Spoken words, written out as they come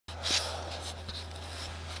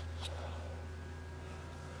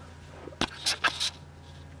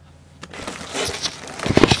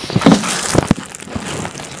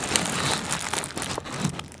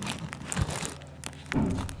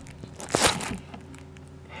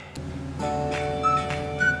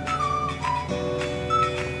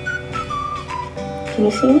Can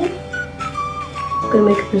you see me? I'm going to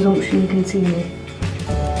make a presumption you can see me.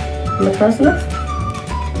 Am I close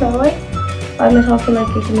enough? No way? Why am I talking like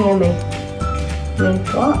you can hear me? I mean,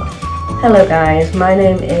 what? Hello guys, my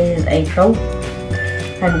name is April.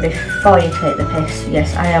 And before you take the piss,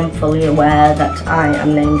 yes, I am fully aware that I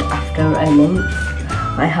am named after a month.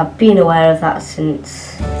 I have been aware of that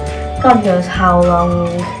since God knows how long,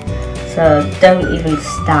 so don't even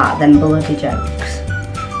start them bloody jokes.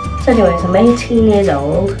 So anyways, I'm 18 years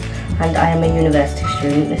old and I am a university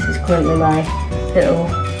student. This is currently my little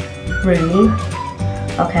room,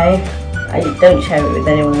 okay? I don't share it with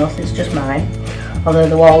anyone else, it's just mine. Although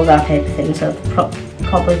the walls are paper thin, so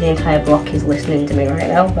probably the entire block is listening to me right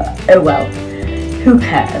now, but oh well. Who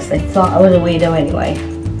cares? They thought I was a weirdo anyway.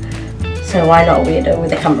 So why not a weirdo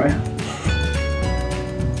with a camera?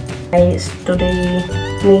 I study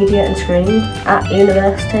media and screen at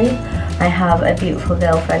university. I have a beautiful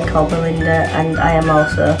girlfriend called Belinda and I am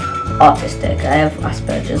also autistic. I have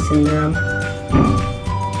Asperger's syndrome.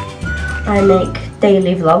 I make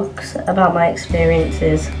daily vlogs about my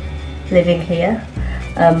experiences living here.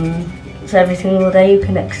 So every single day you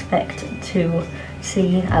can expect to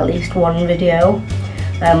see at least one video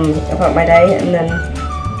about my day, and then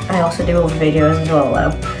I also do other videos as well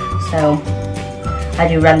though. So I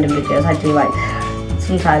do random videos. I do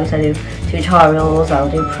sometimes I do tutorials, I'll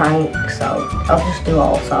do pranks, I'll just do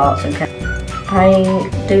all sorts, okay. I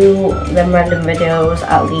do them random videos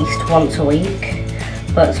at least once a week,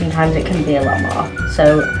 but sometimes it can be a lot more.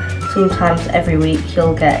 So sometimes every week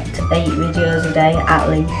you'll get 8 videos a day at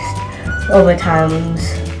least. Other times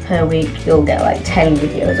per week you'll get like 10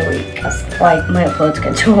 videos a week. That's like my upload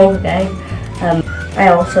schedule, okay. I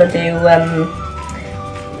also do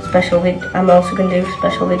I'm also going to do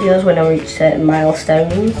special videos when I reach certain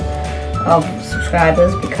milestones of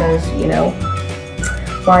subscribers, because, you know,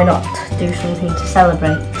 why not do something to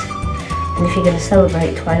celebrate? And if you're going to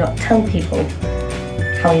celebrate, why not tell people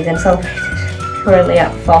how you're going to celebrate it? Currently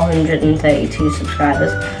at 432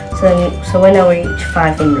 subscribers, so when I reach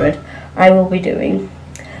 500 I will be doing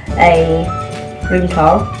a room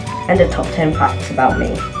tour and a top 10 facts about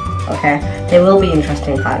me. Okay, they will be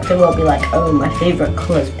interesting facts. They will be like, oh, my favourite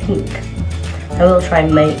colour is pink. I will try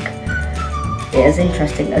and make it as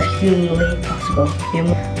interesting as humanly possible.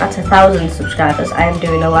 At 1,000 subscribers I am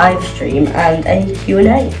doing a live stream and a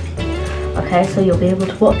Q&A. Okay, so you'll be able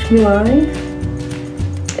to watch me live.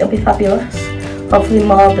 It'll be fabulous. Hopefully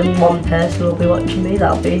more than one person will be watching me.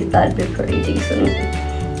 That'd be pretty decent.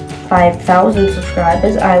 5,000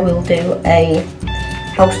 subscribers I will do a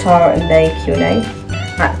house tour and a Q&A.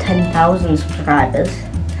 At 10,000 subscribers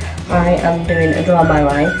I am doing a Draw My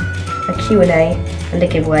Life, a Q&A and a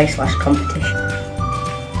giveaway / competition.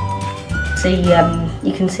 See,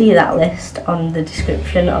 you can see that list on the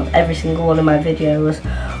description of every single one of my videos,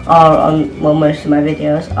 or on, well, most of my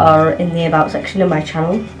videos, or in the about section of my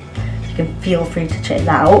channel. You can feel free to check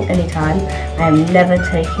that out anytime. I am never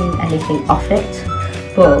taking anything off it,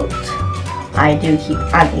 but I do keep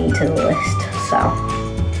adding to the list, so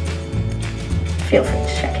feel free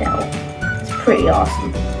to check it out. It's pretty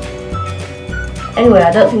awesome. Anyway,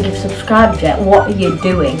 I don't think you've subscribed yet. What are you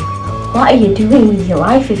doing? What are you doing with your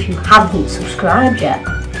life if you haven't subscribed yet?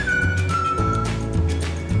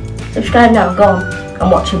 Subscribe now, go on.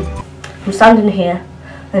 I'm watching. I'm standing here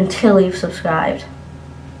until you've subscribed.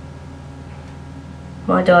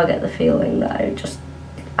 Why do I get the feeling that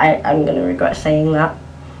I'm going to regret saying that?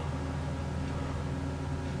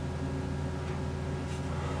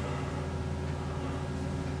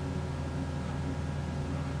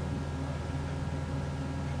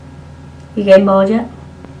 You getting bored yet?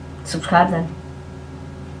 Subscribe then.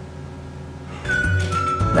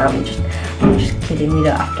 No, I'm just kidding, you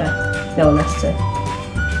don't have to. No one has to.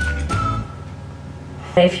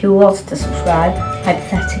 If you was to subscribe,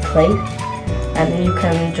 hypothetically, you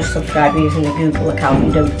can just subscribe using a Google account.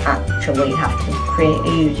 You don't actually have to create a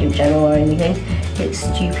YouTube channel or anything. It's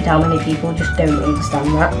stupid how many people just don't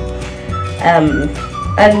understand that.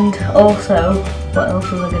 And also, what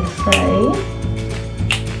else was I going to say?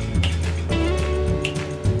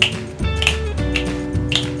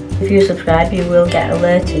 If you subscribe, you will get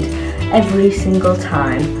alerted every single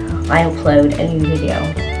time I upload a new video.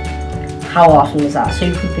 How awesome is that? So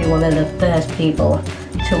you could be one of the first people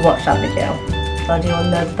to watch that video. So do you want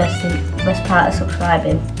to know the best part of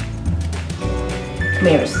subscribing? Come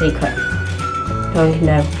here, it's a secret. No one can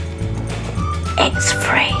know. It's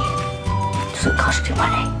free. It doesn't cost you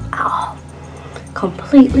money at all.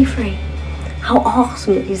 Completely free. How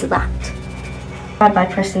awesome is that? By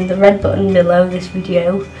pressing the red button below this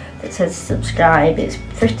video that says subscribe. It's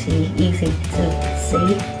pretty easy to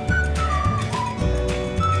see.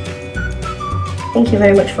 thank you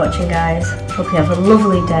very much for watching, guys. Hope you have a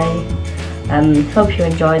lovely day. Hope you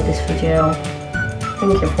enjoyed this video.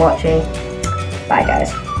 Thank you for watching. Bye,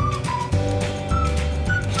 guys.